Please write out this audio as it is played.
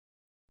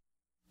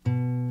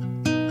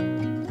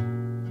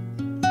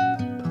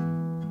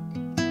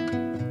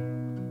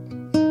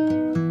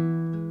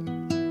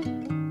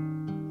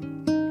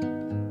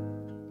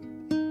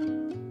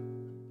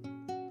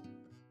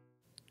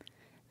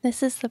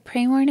This is the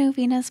Pray More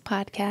Novenas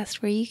podcast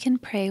where you can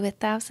pray with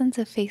thousands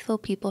of faithful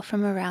people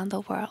from around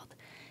the world.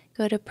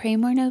 Go to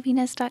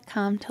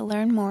praymorenovenas.com to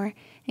learn more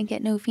and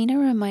get novena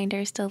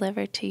reminders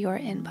delivered to your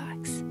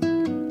inbox.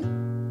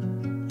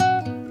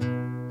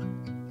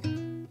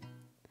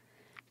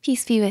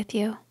 Peace be with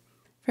you.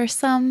 For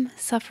some,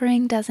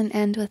 suffering doesn't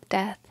end with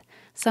death.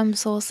 Some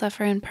souls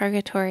suffer in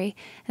purgatory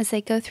as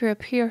they go through a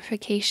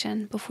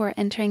purification before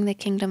entering the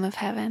kingdom of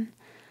heaven.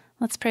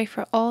 Let's pray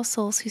for all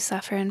souls who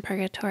suffer in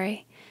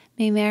purgatory.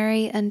 May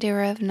Mary,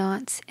 undoer of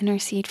knots,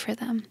 intercede for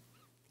them.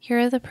 Here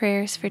are the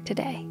prayers for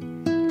today,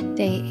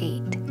 Day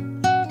 8.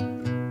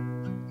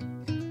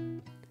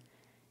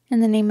 In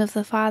the name of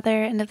the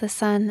Father, and of the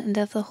Son, and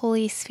of the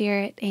Holy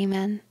Spirit,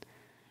 Amen.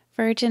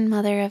 Virgin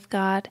Mother of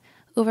God,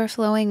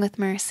 overflowing with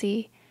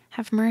mercy,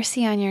 have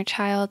mercy on your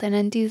child and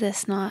undo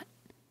this knot.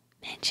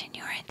 Mention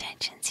your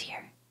intentions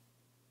here.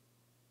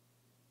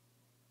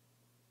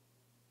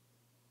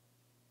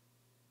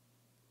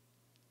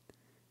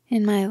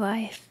 In my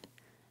life,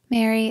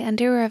 Mary,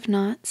 undoer of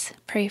knots,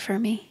 pray for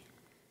me.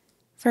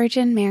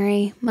 Virgin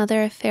Mary,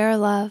 Mother of fair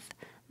love,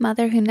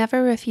 Mother who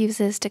never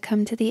refuses to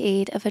come to the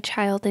aid of a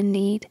child in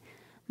need,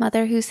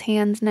 Mother whose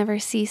hands never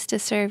cease to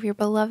serve your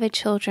beloved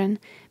children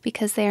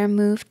because they are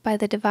moved by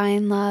the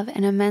divine love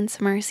and immense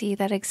mercy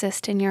that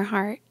exist in your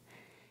heart.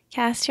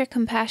 Cast your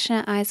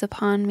compassionate eyes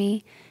upon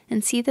me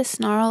and see the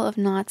snarl of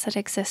knots that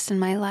exist in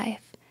my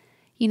life.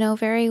 You know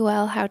very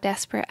well how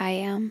desperate I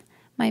am,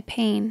 my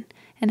pain,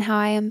 and how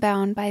I am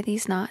bound by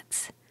these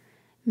knots.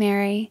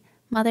 Mary,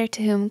 Mother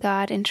to whom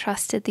God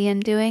entrusted the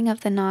undoing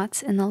of the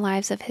knots in the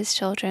lives of his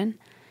children,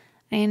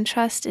 I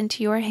entrust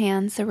into your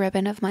hands the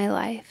ribbon of my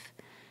life.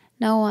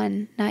 No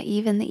one, not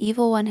even the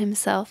evil one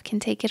himself, can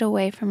take it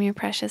away from your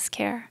precious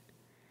care.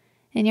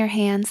 In your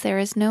hands there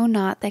is no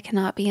knot that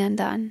cannot be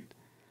undone.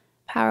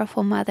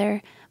 Powerful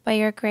Mother, by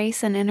your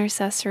grace and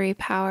intercessory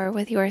power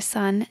with your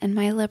Son and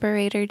my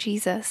Liberator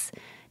Jesus,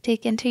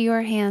 take into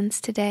your hands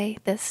today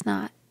this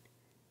knot.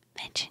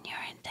 Mention your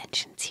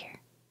intentions here.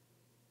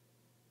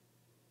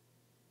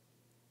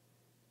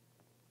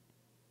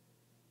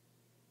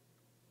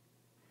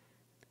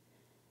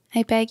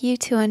 I beg you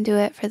to undo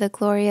it for the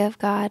glory of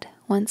God,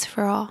 once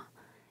for all.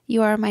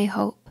 You are my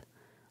hope.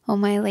 O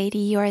my Lady,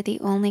 you are the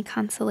only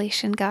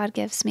consolation God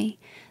gives me,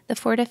 the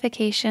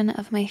fortification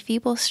of my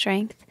feeble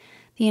strength,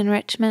 the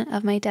enrichment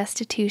of my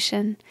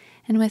destitution,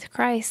 and with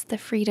Christ the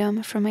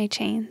freedom from my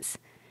chains.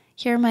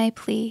 Hear my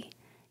plea.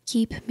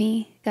 Keep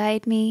me,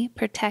 guide me,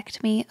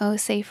 protect me, O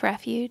safe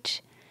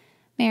refuge.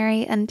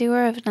 Mary,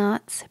 undoer of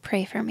knots,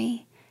 pray for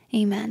me.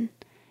 Amen.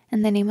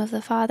 In the name of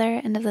the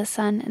Father, and of the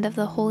Son, and of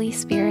the Holy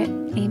Spirit.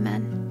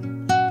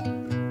 Amen.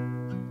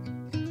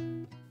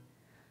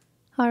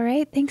 All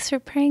right, thanks for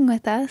praying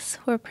with us.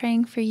 We're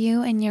praying for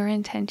you and your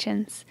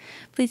intentions.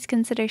 Please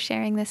consider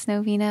sharing this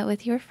novena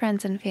with your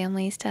friends and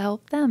families to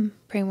help them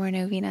pray more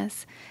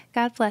novenas.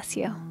 God bless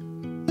you.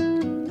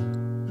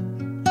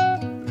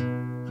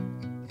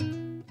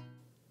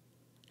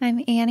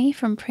 I'm Annie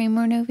from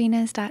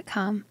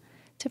praymorenovenas.com.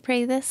 To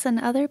pray this and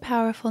other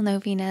powerful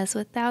novenas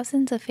with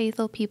thousands of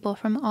faithful people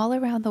from all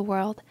around the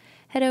world,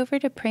 head over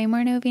to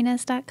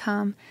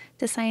praymorenovenas.com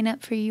to sign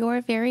up for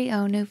your very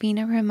own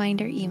novena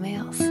reminder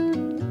emails.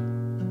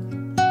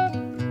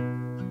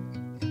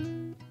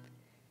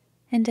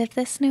 And if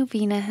this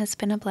novena has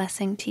been a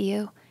blessing to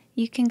you,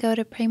 you can go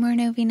to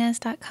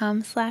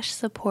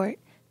praymorenovenas.com/support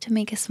to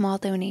make a small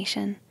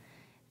donation.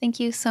 Thank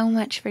you so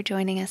much for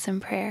joining us in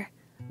prayer.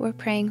 We're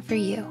praying for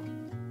you.